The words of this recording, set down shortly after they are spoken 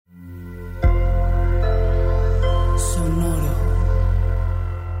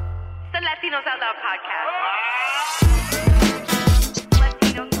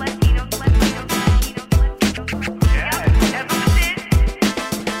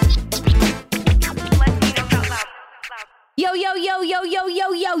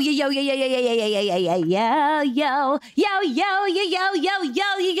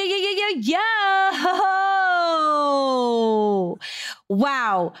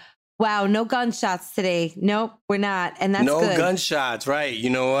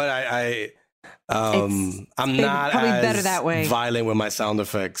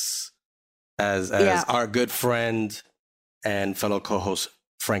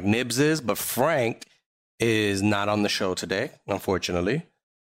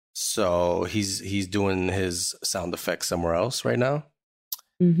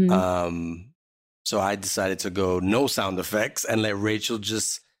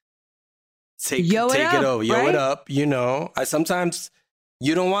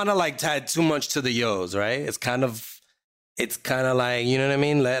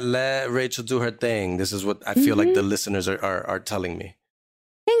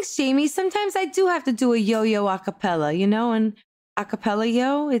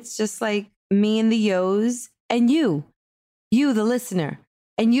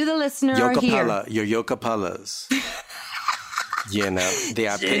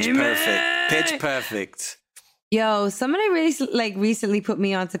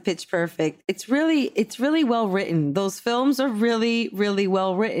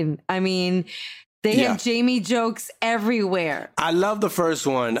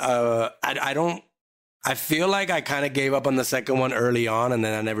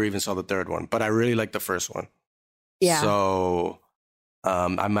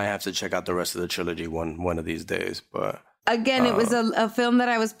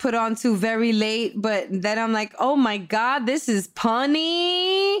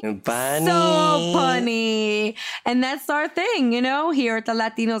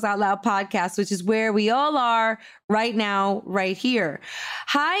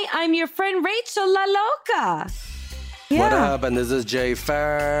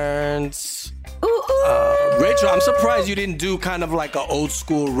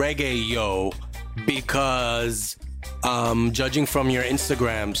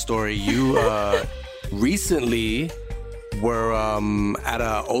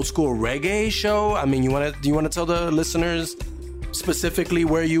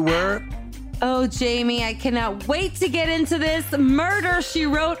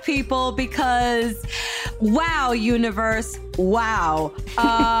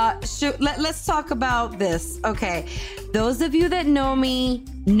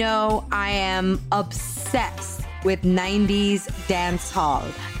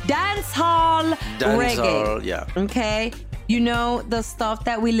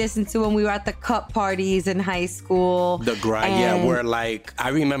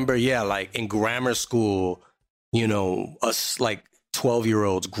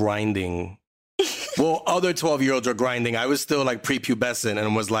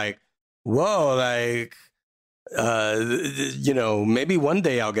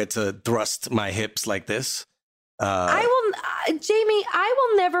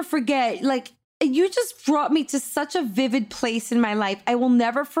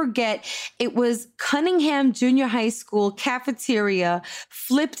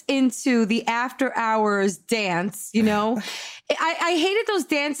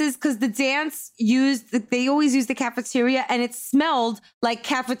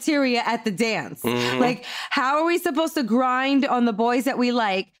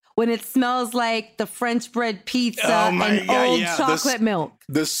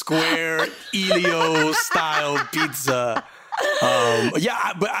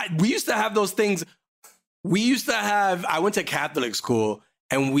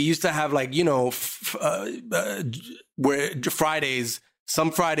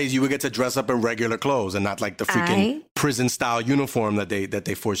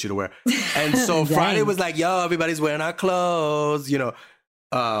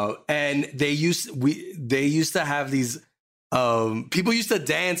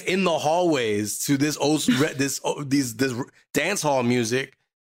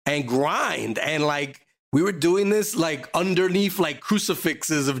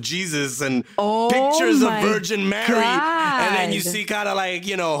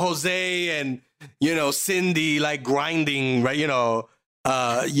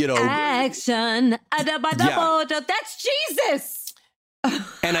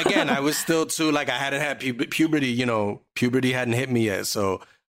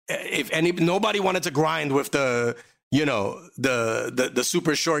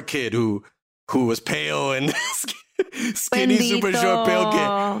who was pale and skinny, super short, pale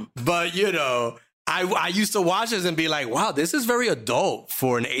kid. But, you know, I used to watch this and be like, wow, this is very adult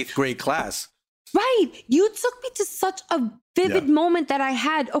for an 8th grade class. Right. You took me to such a vivid moment that I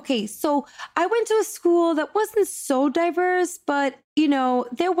had. Okay, so I went to a school that wasn't so diverse, but, you know,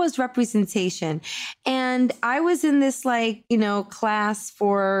 there was representation. And I was in this, like, you know, class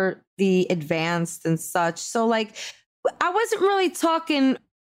for the advanced and such. So, like, I wasn't really talking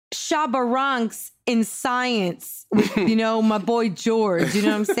Shabba Ranks in science with, you know, my boy George, you know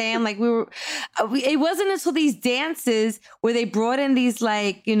what I'm saying? Like it wasn't until these dances where they brought in these,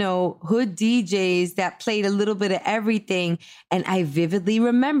 like, you know, hood DJs that played a little bit of everything. And I vividly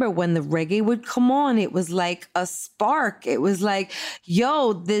remember when the reggae would come on, it was like a spark. It was like,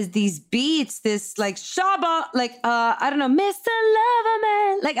 yo, there's these beats, this like Shabba, like, I don't know, Mr.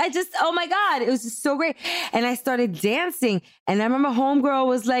 Loverman. Like oh my God, it was just so great. And I started dancing and I remember homegirl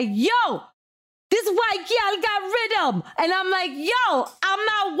was like, yo, this white girl got rhythm. And I'm like, yo, I'm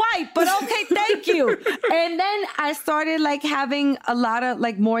not white, but okay, thank you. And then I started like having a lot of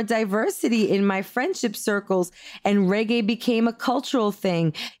like more diversity in my friendship circles, and reggae became a cultural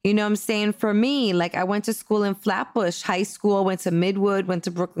thing. You know what I'm saying? For me, like I went to school in Flatbush High School, went to Midwood, went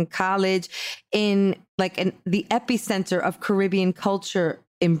to Brooklyn College in like the epicenter of Caribbean culture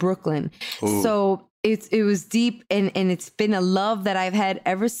in Brooklyn. Ooh. So it was deep and it's been a love that I've had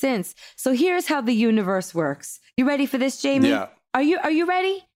ever since. So here's how the universe works. You ready for this, Jamie? Yeah. Are you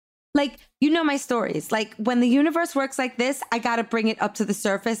ready? Like, you know my stories. Like when the universe works like this, I got to bring it up to the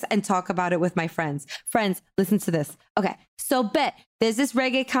surface and talk about it with my friends. Friends, listen to this. Okay. So there's this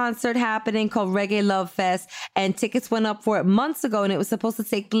reggae concert happening called Reggae Love Fest, and tickets went up for it months ago, and it was supposed to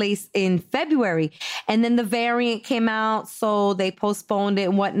take place in February. And then the variant came out, so they postponed it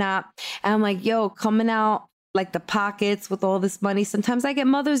and whatnot. And I'm like, yo, coming out like the pockets with all this money. Sometimes I get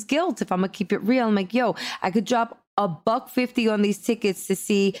mother's guilt if I'm gonna keep it real. I'm like, yo, I could drop $150 on these tickets to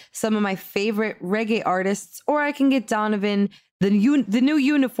see some of my favorite reggae artists, or I can get Donovan the new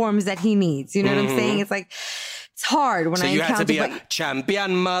uniforms that he needs. You know what I'm saying? It's like, it's hard when so I you encounter. had to be a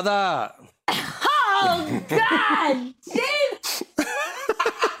champion mother. Oh God, James.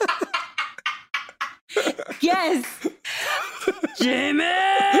 Yes,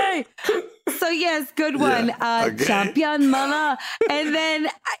 Jimmy. So yes, good one. Okay. Champion mother. And then,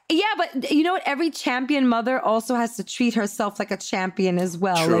 but you know what? Every champion mother also has to treat herself like a champion as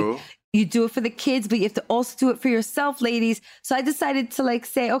well. True. Like, you do it for the kids, but you have to also do it for yourself, ladies. So I decided to like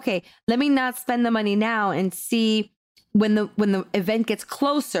say, okay, let me not spend the money now and see when the event gets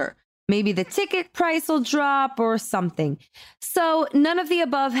closer. Maybe the ticket price will drop or something. So none of the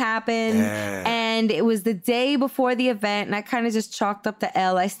above happened. And it was the day before the event, and I kind of just chalked up the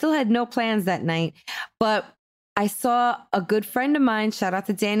L. I still had no plans that night, but I saw a good friend of mine, shout out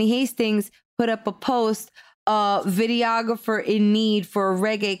to Danny Hastings, put up a post, videographer in need for a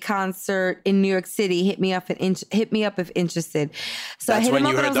reggae concert in New York City. Hit me up if interested. So that's I hit when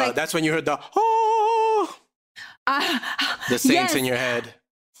him you up heard and that's when you heard the the saints in your head.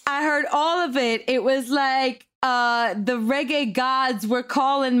 I heard all of it. It was like the reggae gods were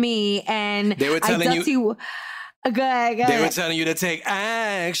calling me, and they were telling you. Go ahead. They were telling you to take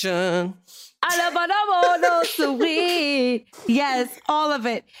action. Yes, all of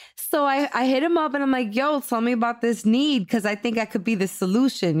it. So I hit him up and I'm like, yo, tell me about this need, because I think I could be the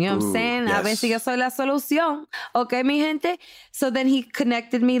solution. You know what I'm saying? Yes. A veces yo soy la solución. Okay, mi gente? So then he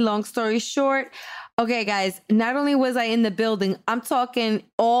connected me, long story short. Okay, guys, not only was I in the building, I'm talking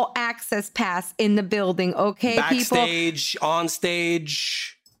all access pass in the building. Okay, backstage, on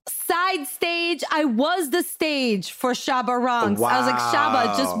stage. Side stage, I was the stage for Shabba Ranks. Wow. I was like,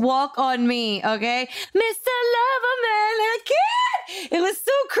 Shabba, just walk on me, okay? Mr. Loverman, I can't. It was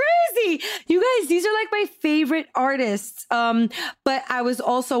so crazy. You guys, these are like my favorite artists. But I was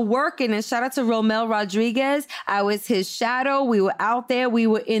also working, and shout out to Romel Rodriguez. I was his shadow. We were out there. We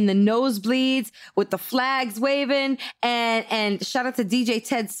were in the nosebleeds with the flags waving. And shout out to DJ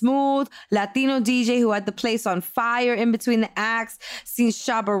Ted Smooth, Latino DJ who had the place on fire in between the acts. Seen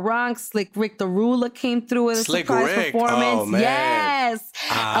Shabba Ranks. Slick Rick the Ruler came through with a surprise performance. Oh, man. Yes.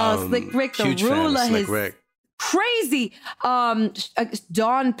 Slick Rick the Ruler. Slick Rick. Crazy.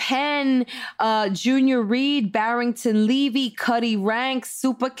 Don Penn, Junior Reed, Barrington Levy, Cuddy Ranks,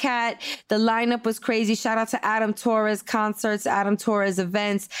 Supercat. The lineup was crazy. Shout out to Adam Torres Concerts, Adam Torres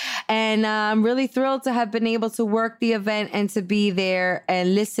Events. And I'm really thrilled to have been able to work the event and to be there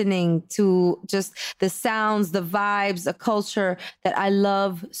and listening to just the sounds, the vibes, the culture that I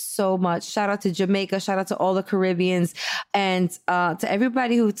love so much. Shout out to Jamaica. Shout out to all the Caribbeans, and to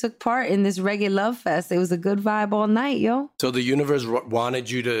everybody who took part in this Reggae Love Fest. It was a good vibe all night, yo. So the universe wanted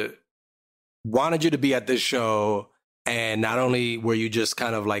you to wanted you to be at this show. And not only were you just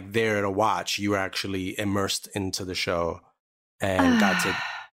kind of like there to watch, you were actually immersed into the show and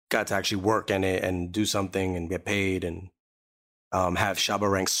got to actually work in it and do something and get paid and have Shabba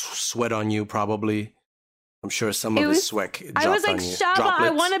Ranks sweat on you probably. I'm sure some of his sweat dropped on you. I was like, Shabba, Droplets. I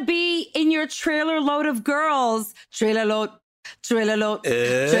want to be in your trailer load of girls. Trailer load, trailer load,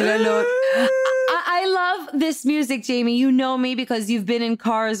 trailer load. I love this music, Jamie. You know me because you've been in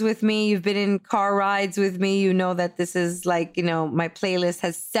cars with me. You've been in car rides with me. You know that this is like, my playlist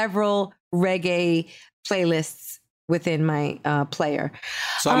has several reggae playlists within my player.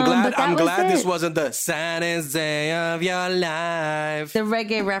 So I'm glad this wasn't the saddest day of your life. The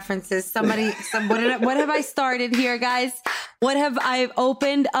reggae references. What have I started here, guys? What have I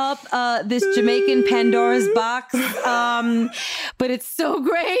opened up this Jamaican Pandora's box? But it's so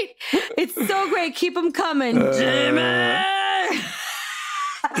great. It's so great. Keep them coming, Jamie.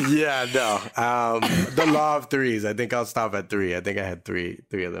 Yeah, no. The law of threes. I think I'll stop at three. I think I had three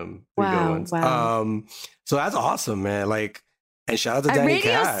of them. Three good ones. Wow. So that's awesome, man. Like, and shout out to Danny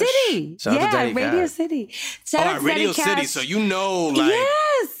Cash. City. Shout out to Danny Radio Cash. City. Shout out to Radio Danny City. Cash. So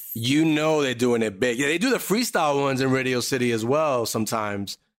Yes. they're doing it big. Yeah, they do the freestyle ones in Radio City as well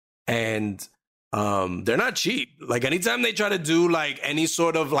sometimes. And they're not cheap. Like anytime they try to do like any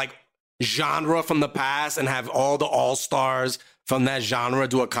sort of like genre from the past and have all the all-stars from that genre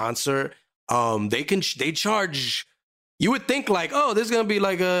do a concert, they charge. You would think like, oh, this is gonna be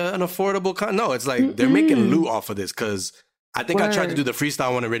like an affordable no, it's like they're making loot off of this because I think I tried to do the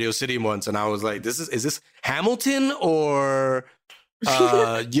freestyle one at Radio City once and I was like, is this Hamilton or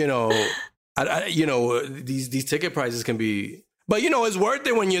these ticket prices can be, but it's worth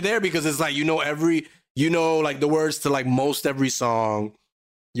it when you're there because it's like like the words to like most every song.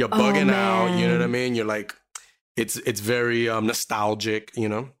 You're bugging out, you know what I mean? You're like, it's very nostalgic,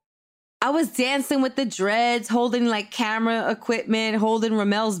 I was dancing with the dreads, holding like camera equipment, holding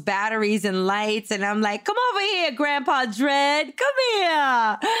Ramel's batteries and lights. And I'm like, come over here, Grandpa Dread. Come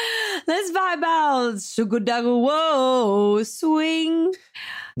here. Let's vibe out. Sugar Dugga, whoa, swing.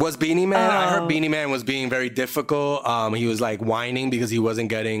 Was Beanie Man? I heard Beanie Man was being very difficult. He was like whining because he wasn't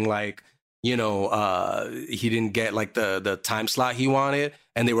getting like, he didn't get like the time slot he wanted.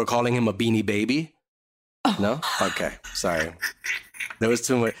 And they were calling him a Beanie Baby. Oh. No? Okay. Sorry. That was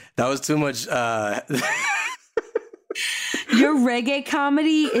too much. Your reggae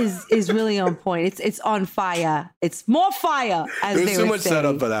comedy is really on point. It's on fire. It's more fire, as they would say. There's too much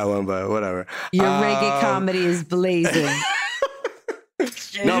setup for that one, but whatever. Your reggae comedy is blazing.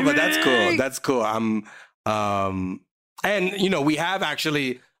 No, but that's cool. That's cool. And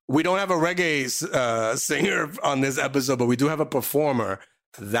we don't have a reggae singer on this episode, but we do have a performer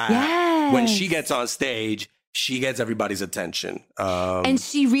that when she gets on stage, she gets everybody's attention. And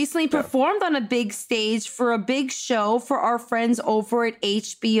she recently performed on a big stage for a big show for our friends over at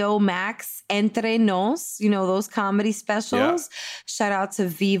HBO Max, Entre Nos, those comedy specials. Yeah. Shout out to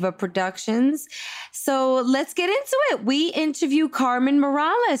Viva Productions. So let's get into it. We interview Carmen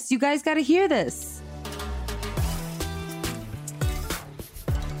Morales. You guys got to hear this.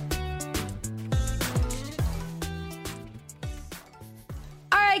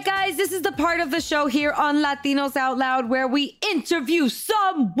 All right, guys, this is the part of the show here on Latinos Out Loud where we interview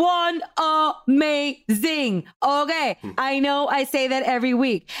someone amazing. Okay, I know I say that every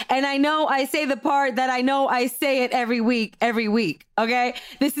week. And I know I say the part that I know I say it every week. Okay,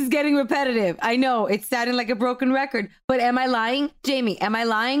 this is getting repetitive. I know it's sounding like a broken record, but am I lying? Jamie, am I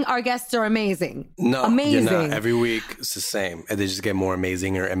lying? Our guests are amazing. No, amazing. You're not. Every week it's the same. And they just get more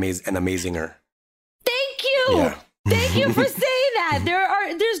amazinger and amazinger. Thank you. Yeah. Thank you for saying that.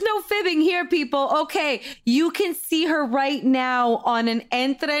 There's no fibbing here, people. Okay, you can see her right now on an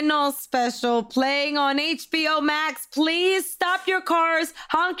Entre Nos special playing on HBO Max. Please stop your cars,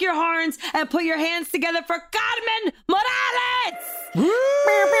 honk your horns, and put your hands together for Carmen Morales. Woo!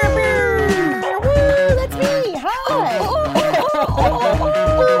 That's me. Hi.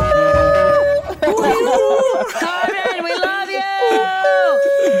 Carmen, we love you.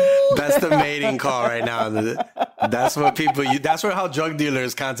 That's the mating call right now. That's what that's how drug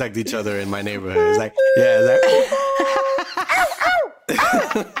dealers contact each other in my neighborhood. It's like,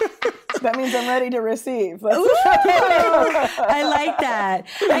 that means I'm ready to receive. I like that.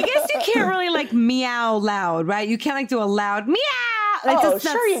 I guess you can't really like meow loud, right? You can't like do a loud meow. Like,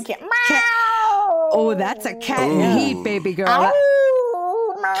 sure you can. Meow. Oh, that's a cat in heat, baby girl. Ow,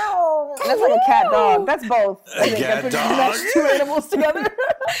 meow. That's like a cat dog. That's both. A cat dog. That's two animals together.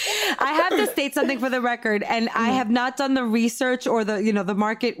 I have to state something for the record, and I have not done the research or the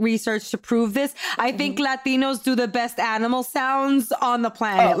market research to prove this. I think Latinos do the best animal sounds on the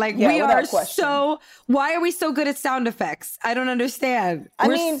planet. We are so. Why are we so good at sound effects? I don't understand. I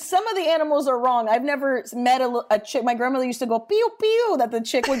mean, some of the animals are wrong. I've never met a chick. My grandmother used to go pew pew. That the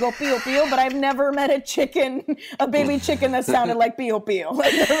chick would go pew pew, but I've never met a baby chicken that sounded like pew pew.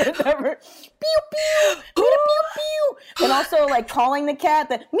 Like never pew pew pew pew. And also like calling the cat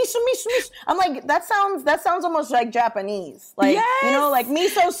that miso miso miso. I'm like that sounds almost like Japanese. Like like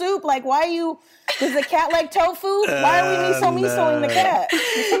miso soup. Like why does the cat like tofu? Why are we misoing the cat?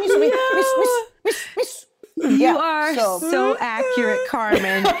 Miso miso miso miso miso. You are so accurate,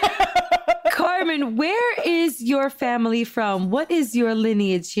 Carmen. Carmen, where is your family from? What is your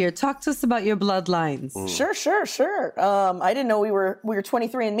lineage here? Talk to us about your bloodlines. Sure. I didn't know we were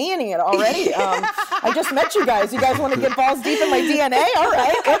 23andMe-ing it already. I just met you guys. You guys want to get balls deep in my DNA? All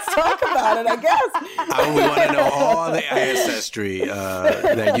right, let's talk about it, I guess. We want to know all the ancestry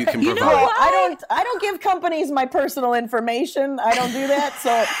that you can provide. I don't give companies my personal information. I don't do that.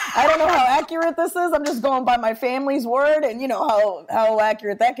 So I don't know how accurate this is. I'm just going by my family's word, and you know how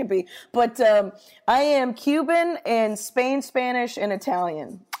accurate that could be. But I am Cuban and Spanish, and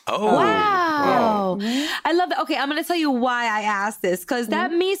Italian. Oh, wow. I love that. Okay, I'm going to tell you why I asked this. Because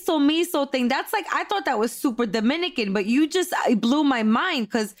that miso thing, that's like, I thought that was super Dominican, but you just blew my mind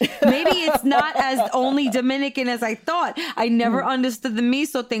because maybe it's not as only Dominican as I thought. I never understood the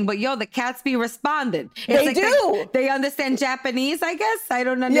miso thing, but the cats be responding. They do. They understand Japanese, I guess. I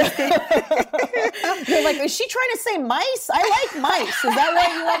don't understand. They're like, is she trying to say mice? I like mice. Is that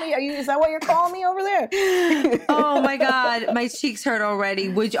what you want me? Is that what you're calling me over there? Oh my God, my cheeks hurt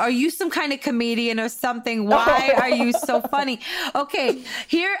already. Are you some kind of comedian or something? Why are you so funny? Okay,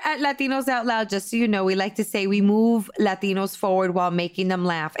 here at Latinos Out Loud, just so you know, we like to say we move Latinos forward while making them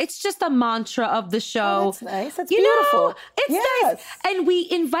laugh. It's just a mantra of the show. Oh, that's nice. That's beautiful. It's nice. And we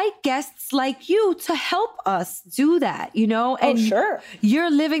invite guests like you to help us do that, And sure. You're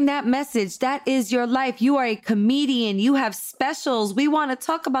living that message. That is your life. You are a comedian. You have specials. We want to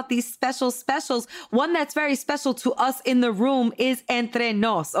talk about these specials. One that's very special to us in the room is Entre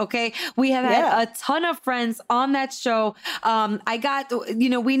Nos. Okay. We have had a ton of friends on that show. I got,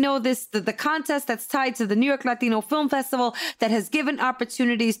 we know the contest that's tied to the New York Latino Film Festival that has given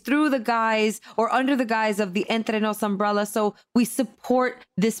opportunities through the guise or under the guise of the Entre Nos umbrella. So we support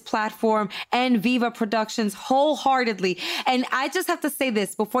this platform and Viva Productions wholeheartedly. And I just have to say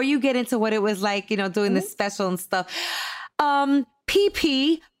this before you get into what it was like, doing this special and stuff.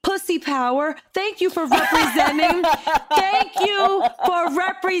 PP, Pussy Power, thank you for representing. Thank you for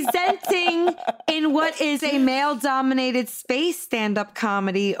representing in what is a male-dominated space stand-up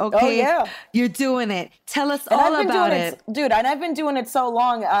comedy. Okay, oh, yeah. You're doing it. Tell us all about it. Dude, and I've been doing it so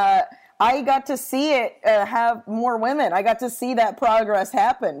long. I got to see it have more women. I got to see that progress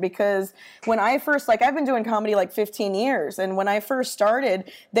happen because when I first, I've been doing comedy 15 years. And when I first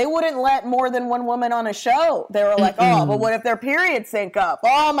started, they wouldn't let more than one woman on a show. They were like, oh, but what if their periods sync up?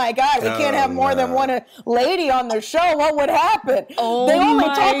 Oh my God, we can't have more than one lady on their show. What would happen? Oh, they only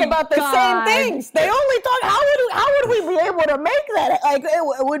talk about the same things. They only talk, how would we be able to make that?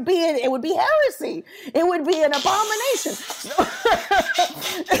 It would be heresy. It would be an abomination.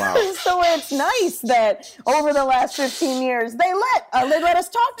 Wow. So it's nice that over the last 15 years, they let us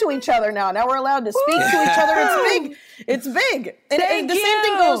talk to each other now. Now we're allowed to speak to each other. It's big. It's big. And the same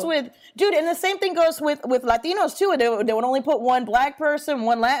thing goes with, dude, and the same thing goes with Latinos too. They would only put one Black person,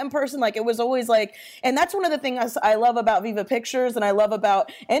 one Latin person. It was always and that's one of the things I love about Viva Pictures and I love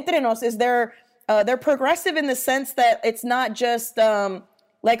about Entre Nos is they're progressive in the sense that it's not just,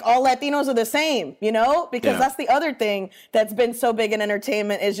 all Latinos are the same, because that's the other thing that's been so big in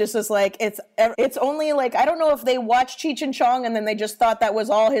entertainment is just it's only I don't know if they watched Cheech and Chong and then they just thought that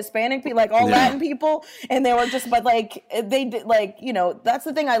was all Hispanic people, all Latin people. And they were just, but they did that's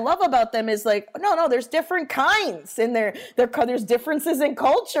the thing I love about them is no, there's different kinds and there's differences in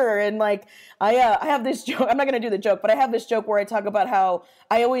culture. And I have this joke, I'm not going to do the joke, but I have this joke where I talk about how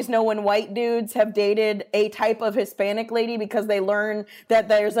I always know when white dudes have dated a type of Hispanic lady because they learn that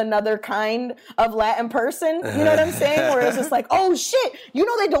there's another kind of Latin person. You know what I'm saying? Where it's just oh shit, they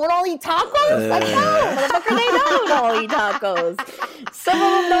don't all eat tacos? No, motherfucker, they don't all eat tacos. Some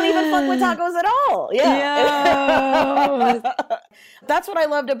of them don't even fuck with tacos at all. Yeah. That's what I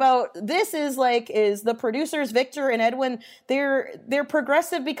loved about this is the producers, Victor and Edwin, they're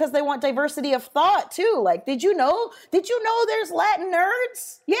progressive because they want diversity of thought too. Did you know there's Latin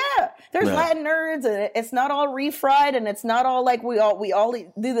nerds? Yeah. there's Latin nerds, and it's not all refried, and it's not all like we all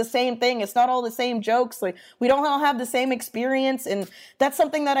do the same thing. It's not all the same jokes. Like we don't all have the same experience, and that's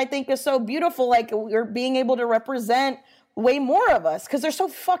something that I think is so beautiful. Like we're being able to represent way more of us because there's so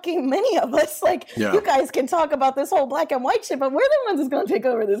fucking many of us. Like you guys can talk about this whole black and white shit, but we're the ones that's gonna take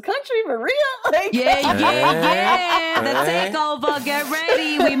over this country for real. Like, yeah. The takeover. Get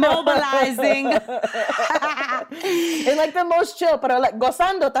ready. We mobilizing. And like the most chill, but like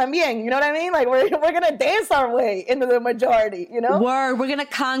gozando también. You know what I mean? Like we're gonna dance our way into the majority. You know? Word. We're gonna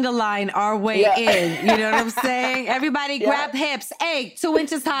conga line our way in. You know what I'm saying? Everybody grab hips. Hey, 2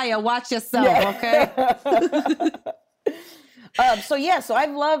 inches higher. Watch yourself. Okay. So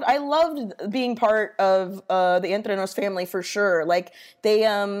I loved being part of the Entre Nos family for sure. Like they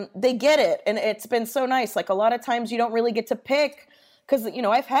get it, and it's been so nice. Like a lot of times you don't really get to pick because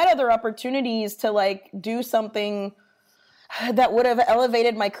I've had other opportunities to like do something that would have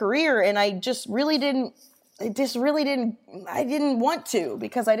elevated my career, and I didn't want to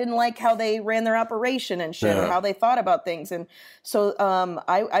because I didn't like how they ran their operation and shit or how they thought about things. And so,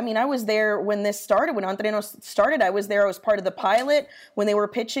 I was there when this started, when Entre Nos started. I was there. I was part of the pilot when they were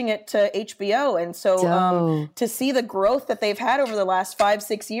pitching it to HBO. And so, to see the growth that they've had over the last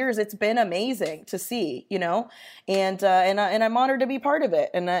 5-6 years, it's been amazing to see, and I'm honored to be part of it.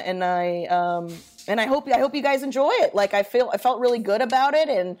 And I hope you guys enjoy it. Like I felt really good about it,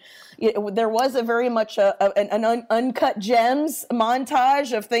 and there was a very much an uncut gems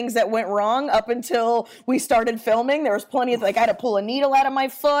montage of things that went wrong up until we started filming. There was plenty of I had to pull a needle out of my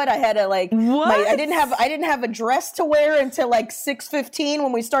foot. I had to I didn't have a dress to wear until like 6:15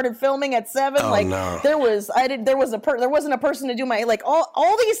 when we started filming at 7. There wasn't a person to do my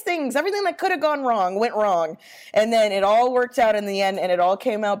all these things. Everything that could have gone wrong went wrong, and then it all worked out in the end, and it all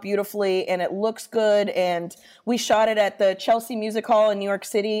came out beautifully, and it looks good. And we shot it at the Chelsea Music Hall in New York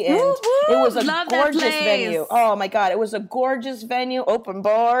City, and it was a gorgeous venue. Oh my God, it was a gorgeous venue, open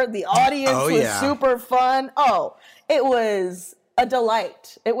bar. The audience was super fun. Oh, it was a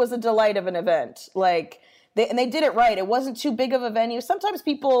delight. It was a delight of an event. They did it right. It wasn't too big of a venue. Sometimes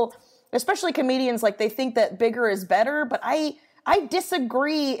people, especially comedians, they think that bigger is better, but I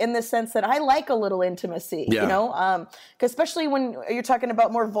disagree in the sense that I like a little intimacy, especially when you're talking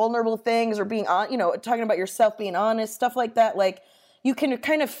about more vulnerable things or being on, talking about yourself, being honest, stuff like that. You can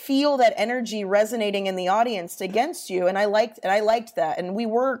kind of feel that energy resonating in the audience against you. And I liked that. And we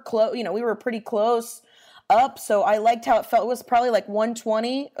were close, we were pretty close up. So I liked how it felt. It was probably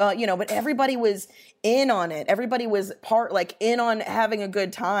 120, but everybody was in on it. Everybody was in on having a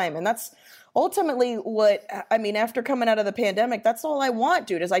good time. And that's ultimately after coming out of the pandemic, that's all I want,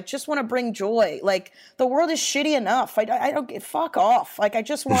 dude, is I just want to bring joy. The world is shitty enough. I don't get, fuck off. I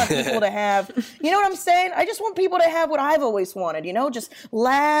just want people to have, you know what I'm saying? I just want people to have what I've always wanted, just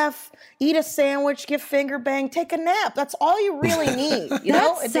laugh, eat a sandwich, get finger banged, take a nap. That's all you really need,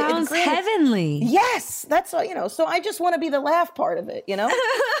 That sounds heavenly. Yes, that's all, so I just want to be the laugh part of it,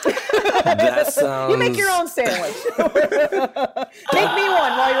 That sounds... You make your own sandwich. Make me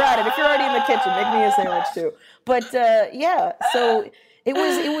one while you're at it. If you're already in the kitchen, make me a sandwich too. But so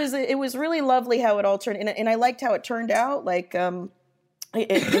it was really lovely how it all turned, and I liked how it turned out. The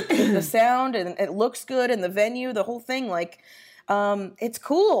sound, and it looks good, and the venue, the whole thing. It's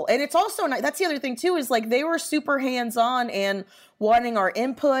cool, and it's also nice. That's the other thing too, is they were super hands on and wanting our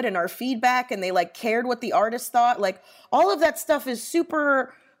input and our feedback, and they cared what the artist thought. All of that stuff is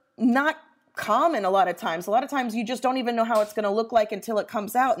super not common a lot of times. A lot of times you just don't even know how it's going to look like until it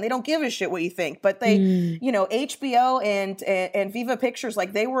comes out, and they don't give a shit what you think. But they, HBO and Viva Pictures,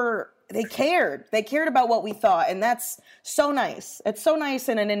 they cared. They cared about what we thought, and that's so nice. It's so nice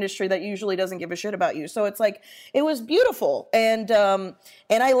in an industry that usually doesn't give a shit about you. So it's it was beautiful, and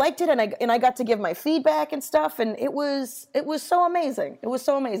I liked it, and I got to give my feedback and stuff, and it was so amazing. It was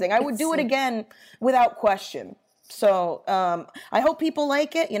so amazing. I would do it again without question. So I hope people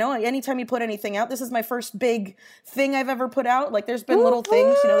like it. Anytime you put anything out, this is my first big thing I've ever put out. There's been little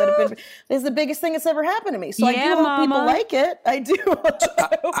things, that have been. This is the biggest thing that's ever happened to me. So I do hope people like it. I do.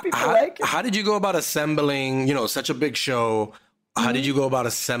 I hope people like it. How did you go about assembling, such a big show? How did you go about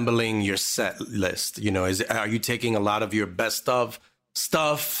assembling your set list? Are you taking a lot of your best of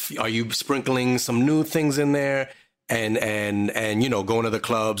stuff? Are you sprinkling some new things in there? And going to the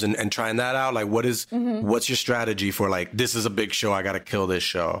clubs and trying that out? What's your strategy for this is a big show, I got to kill this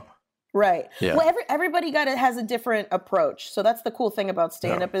show? Right. Yeah. Well, everybody has a different approach. So that's the cool thing about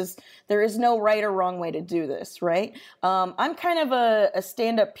stand-up is there is no right or wrong way to do this, right? I'm kind of a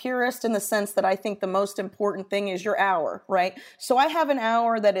stand-up purist in the sense that I think the most important thing is your hour, right? So I have an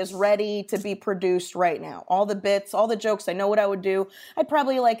hour that is ready to be produced right now. All the bits, all the jokes, I know what I would do. I'd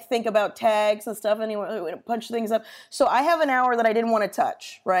probably like think about tags and stuff and punch things up. So I have an hour that I didn't want to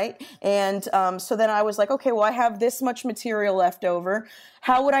touch, right? And so then I was like, okay, well, I have this much material left over.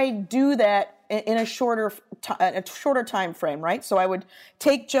 How would I do that in a shorter time frame, right? So I would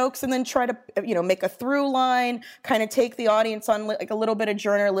take jokes and then try to, make a through line, kind of take the audience on like a little bit of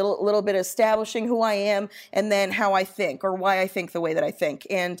journey, a little bit of establishing who I am, and then how I think or why I think the way that I think.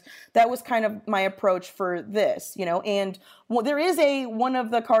 And that was kind of my approach for this, and there is one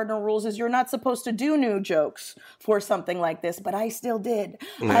of the cardinal rules is you're not supposed to do new jokes for something like this, but I still did.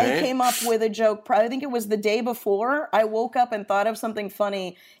 Right. I came up with a joke, I think it was the day before. I woke up and thought of something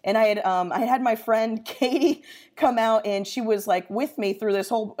funny, and I had my friend Katie come out, and she was like with me through this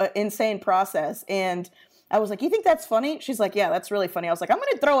whole insane process. And I was like, "You think that's funny?" She's like, "Yeah, that's really funny." I was like, "I'm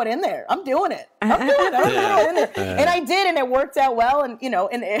going to throw it in there. I'm doing it. I'm going to throw it in there." And I did, and it worked out well. And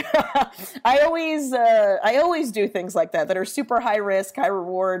I always do things like that are super high risk, high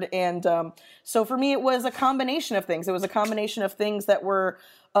reward. And so for me, it was a combination of things. It was a combination of things that were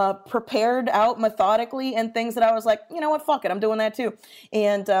prepared out methodically and things that I was like, you know what, fuck it, I'm doing that too.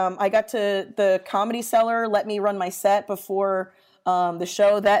 And I got to the Comedy Cellar, let me run my set before the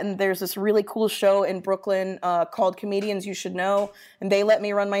show. And there's this really cool show in Brooklyn called Comedians You Should Know, and they let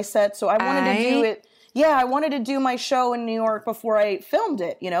me run my set. So I wanted to do it. Yeah, I wanted to do my show in New York before I filmed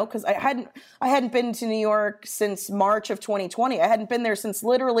it, because I hadn't been to New York since March of 2020. I hadn't been there since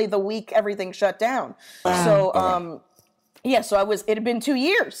literally the week everything shut down. So so it had been 2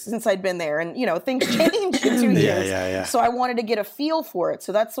 years since I'd been there, and things changed in 2 years. Yeah. So I wanted to get a feel for it.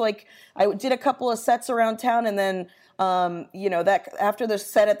 So that's like I did a couple of sets around town, and then that after the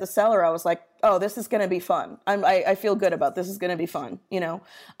set at the Cellar, I was like, oh, this is going to be fun. I feel good about this. Is going to be fun,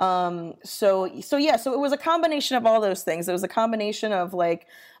 So it was a combination of all those things. It was a combination of like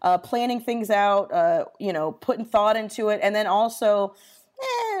planning things out, putting thought into it, and then also.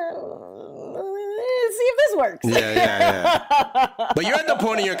 See if this works. Yeah. But you're at the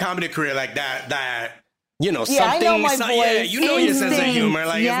point in your comedy career like that something. I know my voice. Your sense of humor.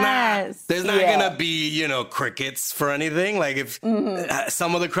 Like there's not gonna be crickets for anything. Like if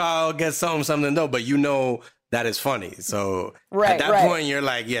some of the crowd gets something though, but that is funny. So at that point you're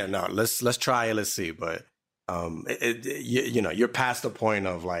like, let's try it, let's see. But you're past the point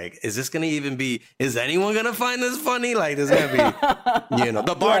of like, is anyone gonna find this funny? Like there's gonna be,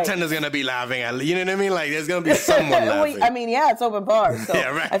 the bartender's gonna be laughing at, you know what I mean? Like there's gonna be someone laughing. It's open bar, so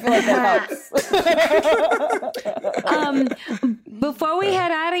I feel like that helps. Before we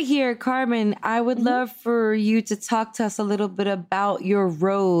head out of here, Carmen, I would love for you to talk to us a little bit about your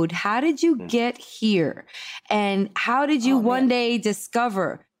road. How did you get here? And how did you one day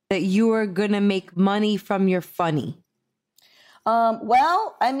discover that you were going to make money from your funny?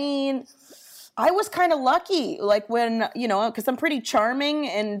 Well, I mean, I was kind of lucky, like when, because I'm pretty charming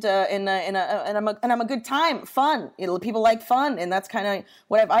and I'm a good time, fun. People like fun, and that's kind of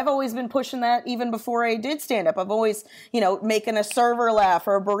what I've always been pushing that even before I did stand up. I've always, making a server laugh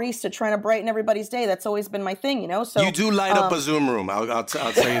or a barista trying to brighten everybody's day. That's always been my thing, So you do light up a Zoom room. I'll tell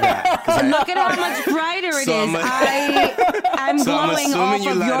you that. Look at how much brighter it is. I'm glowing off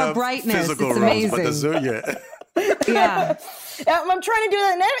of your brightness. It's amazing. But the Zoom, yeah. I'm trying to do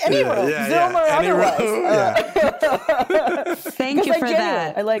that in any room, Zoom or otherwise. Thank you for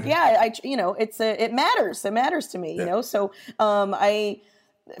that. It matters. It matters to me, So,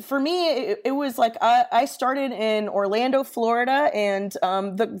 for me, it was like I started in Orlando, Florida, and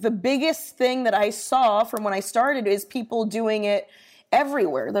the biggest thing that I saw from when I started is people doing it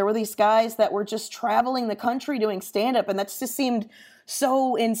everywhere. There were these guys that were just traveling the country doing stand-up, and that just seemed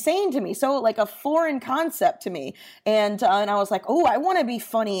so insane to me, so like a foreign concept to me. And I was like, oh, I want to be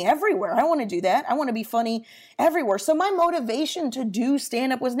funny everywhere. I want to do that. I want to be funny everywhere. So my motivation to do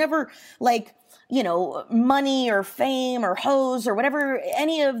stand-up was never like, money or fame or hoes or whatever,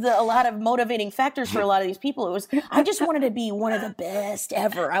 a lot of motivating factors for a lot of these people. It was, I just wanted to be one of the best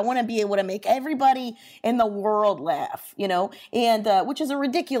ever. I want to be able to make everybody in the world laugh, and which is a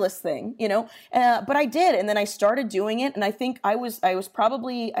ridiculous thing, but I did. And then I started doing it. And I think I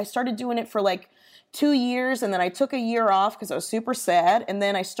started doing it for like 2 years, and then I took a year off because I was super sad, and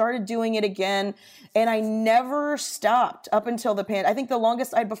then I started doing it again, and I never stopped up until I think the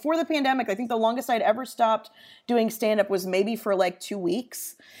longest before the pandemic, I think the longest I'd ever stopped doing stand-up was maybe for like 2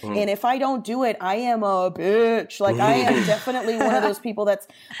 weeks. And if I don't do it, I am a bitch. Like, I am definitely one of those people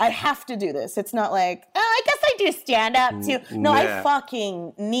I have to do this. It's not like, oh, I guess I do stand-up too. No, I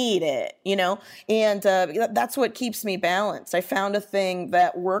fucking need it, you know? And that's what keeps me balanced. I found a thing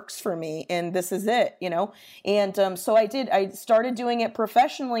that works for me, and this is it, you know? And so I started doing it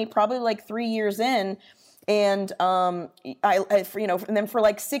professionally probably like 3 years in. And and then for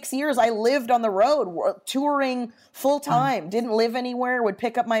like 6 years, I lived on the road, touring full time. Didn't live anywhere. Would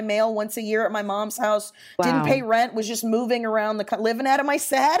pick up my mail once a year at my mom's house. Wow. Didn't pay rent. Was just moving around living out of my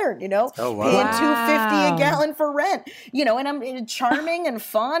Saturn. You know, paying $2.50 a gallon for rent. You know, and I'm charming and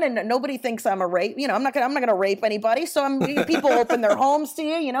fun, and nobody thinks I'm a rape. You know, I'm not gonna rape anybody. So people open their homes to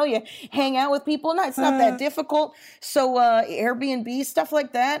you. You know, you hang out with people. No, it's not that difficult. So Airbnb, stuff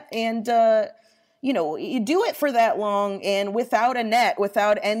like that, and. You know, you do it for that long and without a net,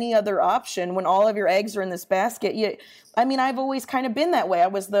 without any other option, when all of your eggs are in this basket. I've always kind of been that way. I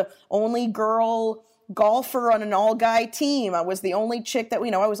was the only girl golfer on an all-guy team. I was the only chick that,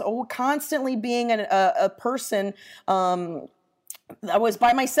 I was constantly being a person, I was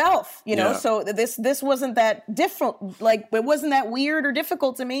by myself, you know, so this wasn't that different, like, it wasn't that weird or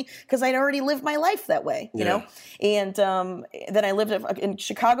difficult to me because I'd already lived my life that way, you know? And then I lived in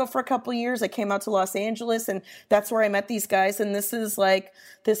Chicago for a couple of years. I came out to Los Angeles, and that's where I met these guys. And this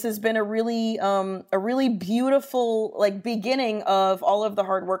has been a really beautiful, like, beginning of all of the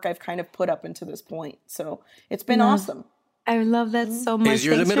hard work I've kind of put up into this point. So it's been awesome. I love that so much. Is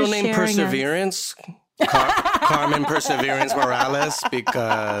your middle name Perseverance? Carmen Perseverance Morales,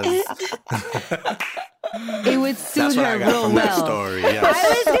 because it would suit her real well. Story, yes. I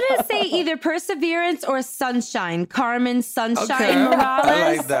was gonna say either Perseverance or Sunshine. Carmen Sunshine Morales.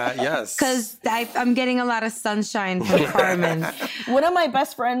 I like that. Yes, because I'm getting a lot of sunshine from Carmen. One of my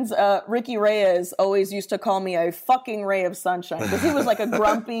best friends, Ricky Reyes, always used to call me a fucking ray of sunshine because he was like a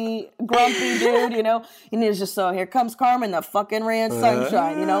grumpy dude, you know. And he was just here comes Carmen, the fucking ray of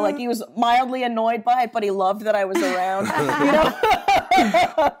sunshine, you know. Like, he was mildly annoyed by it, but he loved that I was around, you know.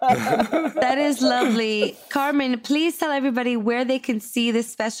 That is lovely. Carmen, please tell everybody where they can see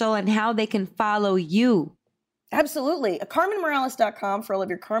this special and how they can follow you. Absolutely. CarmenMorales.com for all of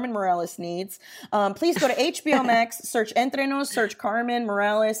your Carmen Morales needs. Please go to HBO Max, search Entre Nos, search Carmen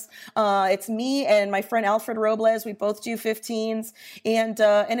Morales. It's me and my friend Alfred Robles. We both do 15s, and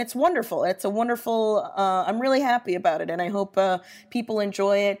it's wonderful. It's a wonderful, I'm really happy about it, and I hope people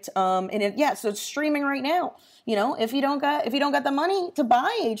enjoy it. So it's streaming right now. You know, if you don't got the money to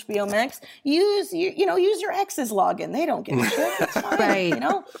buy HBO Max, use your ex's login. They don't give a shit. It's fine. Right. You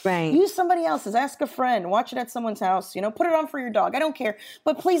know, right. Use somebody else's. Ask a friend. Watch it at someone's house. You know, put it on for your dog. I don't care,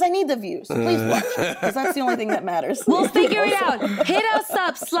 but please, I need the views. Please watch it, because that's the only thing that matters. We'll figure it out. Hit us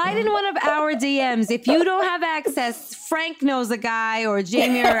up. Slide in one of our DMs. If you don't have access, Frank knows a guy, or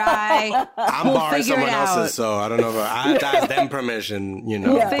Jamie or I. I'm borrowing someone else's, so I don't know if I have to ask them permission. You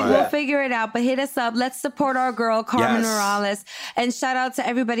know, we'll figure it out. But hit us up. Let's support our girl, Carmen Morales. And shout out to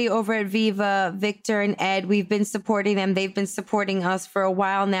everybody over at Viva, Victor and Ed. We've been supporting them. They've been supporting us for a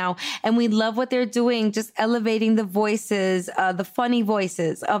while now. And we love what they're doing, just elevating the voices, the funny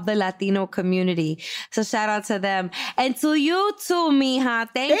voices of the Latino community. So shout out to them. And to you too, mija.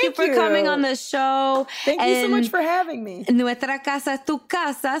 Thank you for coming on the show. Thank you so much for having me. Nuestra casa es tu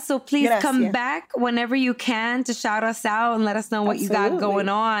casa. So please come back whenever you can to shout us out and let us know what you got going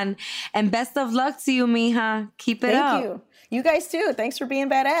on. And best of luck to you, mija. Keep it up. Thank you. You guys too. Thanks for being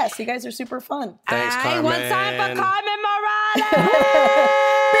badass. You guys are super fun. Thanks, Carmen. One time for Carmen Morales.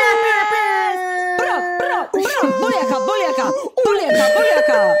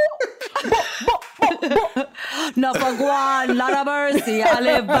 Number one, lot of mercy. I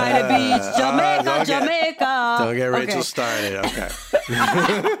live by the beach. Jamaica. Don't get Rachel started. Okay.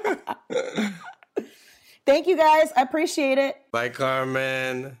 Thank you guys. I appreciate it. Bye,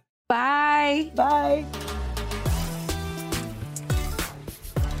 Carmen. Bye. Bye.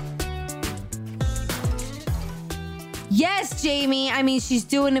 Yes, Jamie. I mean, she's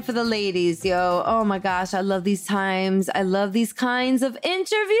doing it for the ladies, yo. Oh my gosh, I love these times. I love these kinds of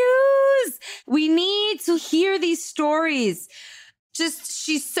interviews. We need to hear these stories.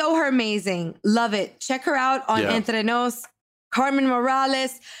 She's so amazing. Love it. Check her out on Entre Nos. Carmen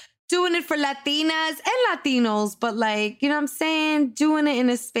Morales, doing it for Latinas and Latinos, but like, you know what I'm saying? Doing it in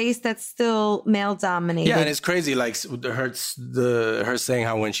a space that's still male dominated. Yeah, and it's crazy, like her saying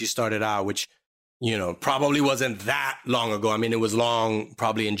how when she started out, which, you know, probably wasn't that long ago. I mean, it was long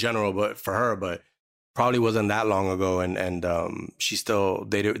probably in general, but for her, but probably wasn't that long ago, and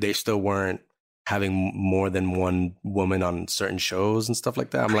they still weren't having more than one woman on certain shows and stuff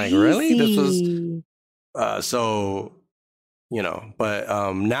like that. I'm like, really? This was so, but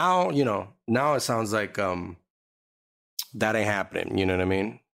now it sounds like that ain't happening. You know what I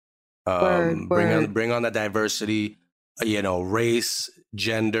mean? Bring on the diversity, race,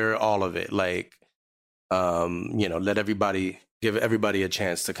 gender, all of it. Like, give everybody a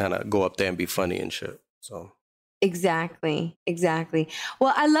chance to kind of go up there and be funny and shit. So exactly.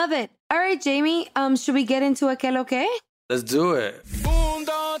 Well, I love it. All right, Jamie. Should we get into a que lo que? Let's do it. 1,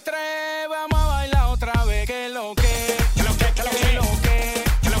 2, 3, vamos a bailar otra vez. Que lo que, que lo que, que lo que, que lo que,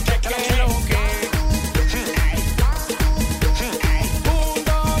 que lo que, que lo que. 1,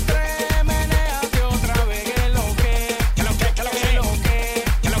 2, 3, menéate otra vez. Que lo que, que lo que, que lo que,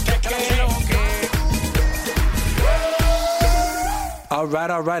 que lo que, que lo que. All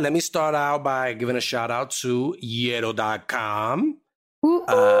right. Let me start out by giving a shout out to Yero.com.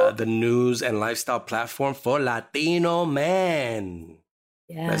 The news and lifestyle platform for Latino men.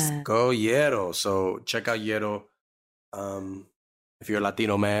 Yeah. Let's go, Yero. So check out Yero. If you're a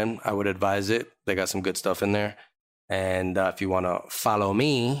Latino man, I would advise it. They got some good stuff in there. And if you want to follow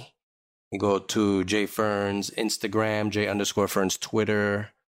me, you go to J Ferns Instagram, J_Ferns Twitter.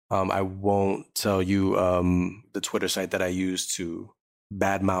 I won't tell you the Twitter site that I use to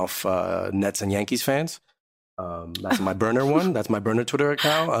badmouth Nets and Yankees fans. That's my burner one. That's my burner Twitter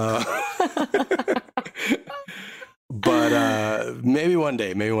account. But maybe one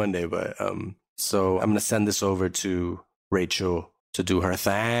day. But so I'm going to send this over to Rachel to do her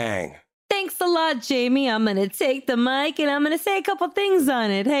thing. Thanks a lot, Jamie. I'm going to take the mic and I'm going to say a couple things on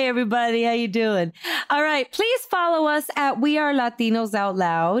it. Hey, everybody. How you doing? All right. Please follow us at We Are Latinos Out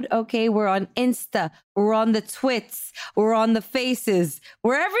Loud. Okay. We're on Insta. We're on the Twits. We're on the Faces.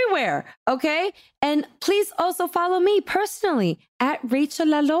 We're everywhere. Okay. And please also follow me personally at Rachel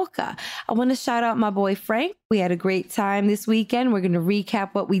La Loca. I want to shout out my boy Frank. We had a great time this weekend. We're going to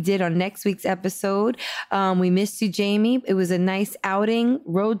recap what we did on next week's episode. We missed you, Jamie. It was a nice outing,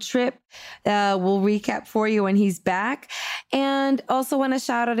 road trip. We'll recap for you when he's back. And also want to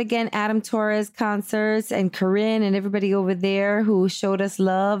shout out again Adam Torres Concerts and Corinne and everybody over there who showed us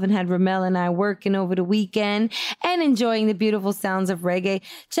love and had Ramel and I working over the weekend and enjoying the beautiful sounds of reggae.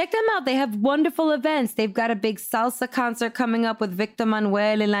 Check them out. They have wonderful events. They've got a big salsa concert coming up with Victor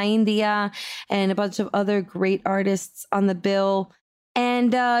Manuel in La India and a bunch of other great artists on the bill.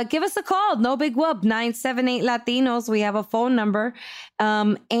 And give us a call. No big whoop. 978 Latinos. We have a phone number.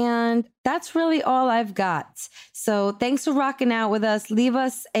 And that's really all I've got. So thanks for rocking out with us. Leave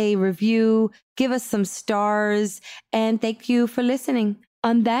us a review. Give us some stars. And thank you for listening.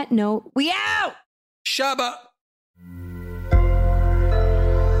 On that note, we out. Shabba.